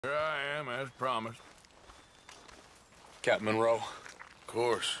Here I am, as promised. Captain Monroe. Of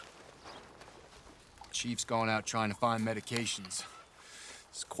course. Chief's gone out trying to find medications.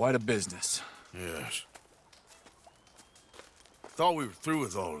 It's quite a business. Yes. Thought we were through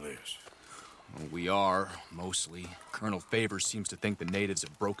with all this. Well, we are, mostly. Colonel Favors seems to think the natives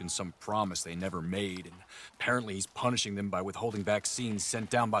have broken some promise they never made, and apparently he's punishing them by withholding vaccines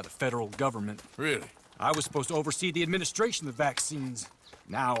sent down by the federal government. Really? I was supposed to oversee the administration of the vaccines.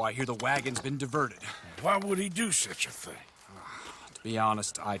 Now I hear the wagon's been diverted. Why would he do such a thing? To be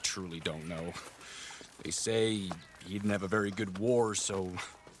honest, I truly don't know. They say he didn't have a very good war, so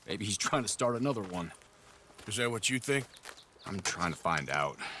maybe he's trying to start another one. Is that what you think? I'm trying to find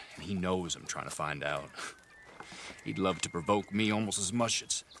out, and he knows I'm trying to find out. He'd love to provoke me almost as much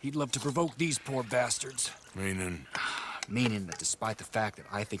as he'd love to provoke these poor bastards. Meaning? Meaning that despite the fact that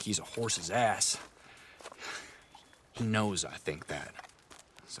I think he's a horse's ass, he knows I think that.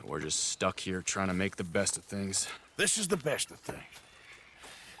 So we're just stuck here trying to make the best of things. This is the best of things.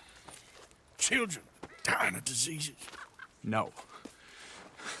 Children dying of diseases. No.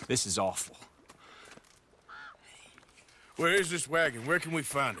 This is awful. Where is this wagon? Where can we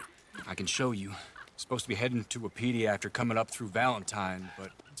find it? I can show you. It's supposed to be heading to Wapiti after coming up through Valentine,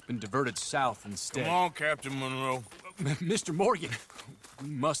 but it's been diverted south instead. Come on, Captain Monroe. Mr. Morgan, we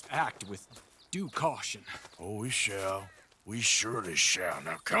must act with due caution. Oh, we shall. We surely shall.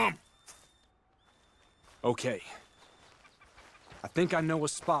 Now come. Okay. I think I know a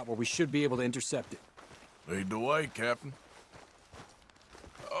spot where we should be able to intercept it. Lead the way, Captain.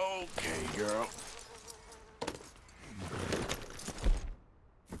 Okay, girl.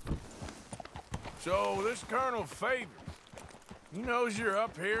 So, this Colonel Favors, he knows you're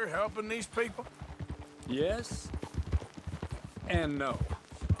up here helping these people? Yes and no.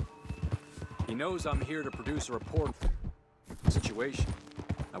 He knows I'm here to produce a report of the situation.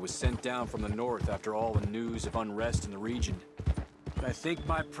 I was sent down from the north after all the news of unrest in the region. But I think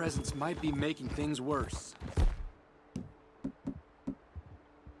my presence might be making things worse.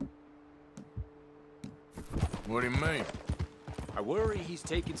 What do you mean? I worry he's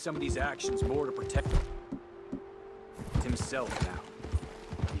taking some of these actions more to protect himself now.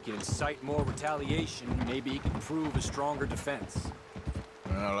 He can incite more retaliation, maybe he can prove a stronger defense.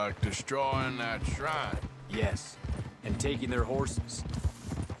 Like destroying that shrine. Yes, and taking their horses.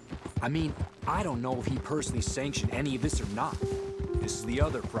 I mean, I don't know if he personally sanctioned any of this or not. This is the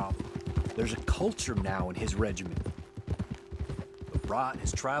other problem. There's a culture now in his regiment. The rot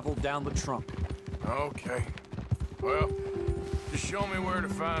has traveled down the trunk. Okay. Well, just show me where to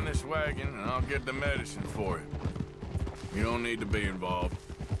find this wagon, and I'll get the medicine for you. You don't need to be involved.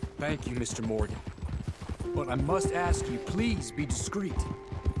 Thank you, Mr. Morgan. But I must ask you, please be discreet.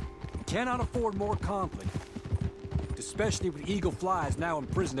 We cannot afford more conflict, especially with Eagle Flies now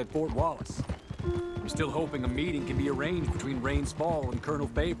imprisoned at Fort Wallace. I'm still hoping a meeting can be arranged between Rains Fall and Colonel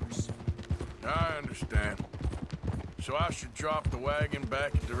Favors. I understand. So I should drop the wagon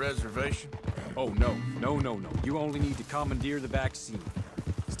back at the reservation? Oh, no. No. You only need to commandeer the vaccine.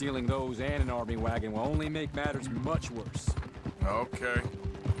 Stealing those and an army wagon will only make matters much worse. Okay.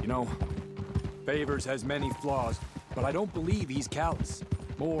 You know, Favors has many flaws, but I don't believe he's callous.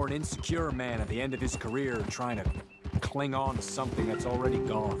 More an insecure man at the end of his career trying to cling on to something that's already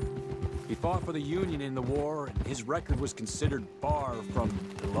gone. He fought for the Union in the war, and his record was considered far from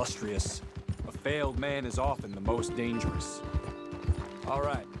illustrious. A failed man is often the most dangerous. All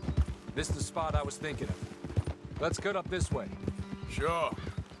right. This is the spot I was thinking of. Let's cut up this way. Sure.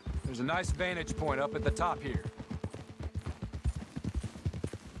 There's a nice vantage point up at the top here.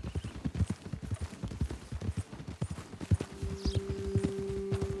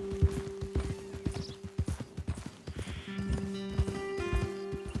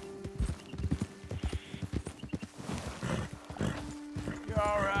 You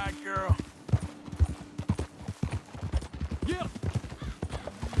all right, girl? Yeah.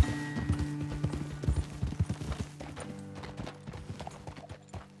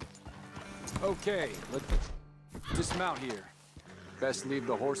 Okay, let's dismount here. Best leave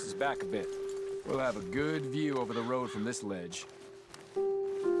the horses back a bit. We'll have a good view over the road from this ledge.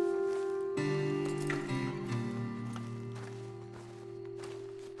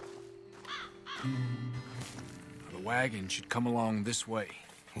 The wagon should come along this way.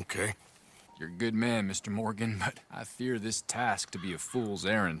 Okay. You're a good man, Mr. Morgan, but I fear this task to be a fool's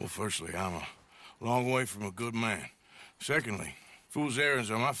errand. Well, firstly, I'm a long way from a good man. Secondly, fool's errands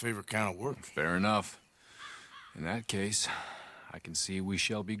are my favorite kind of work. Fair enough. In that case, I can see we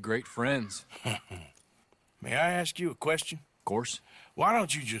shall be great friends. May I ask you a question? Of course. Why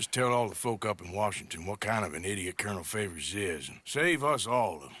don't you just tell all the folk up in Washington what kind of an idiot Colonel Favors is and save us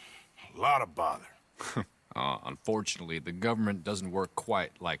all a lot of bother? Unfortunately, the government doesn't work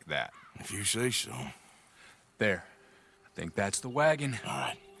quite like that. If you say so. There. I think that's the wagon. All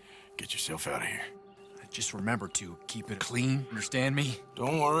right. Get yourself out of here. Just remember to keep it clean, understand me?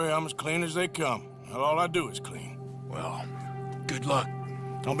 Don't worry, I'm as clean as they come. All I do is clean. Well, good luck.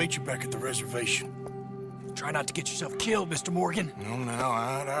 I'll meet you back at the reservation. Try not to get yourself killed, Mr. Morgan. No,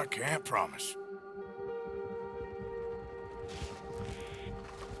 I can't promise.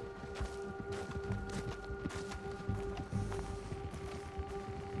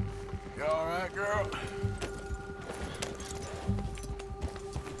 You all right, girl?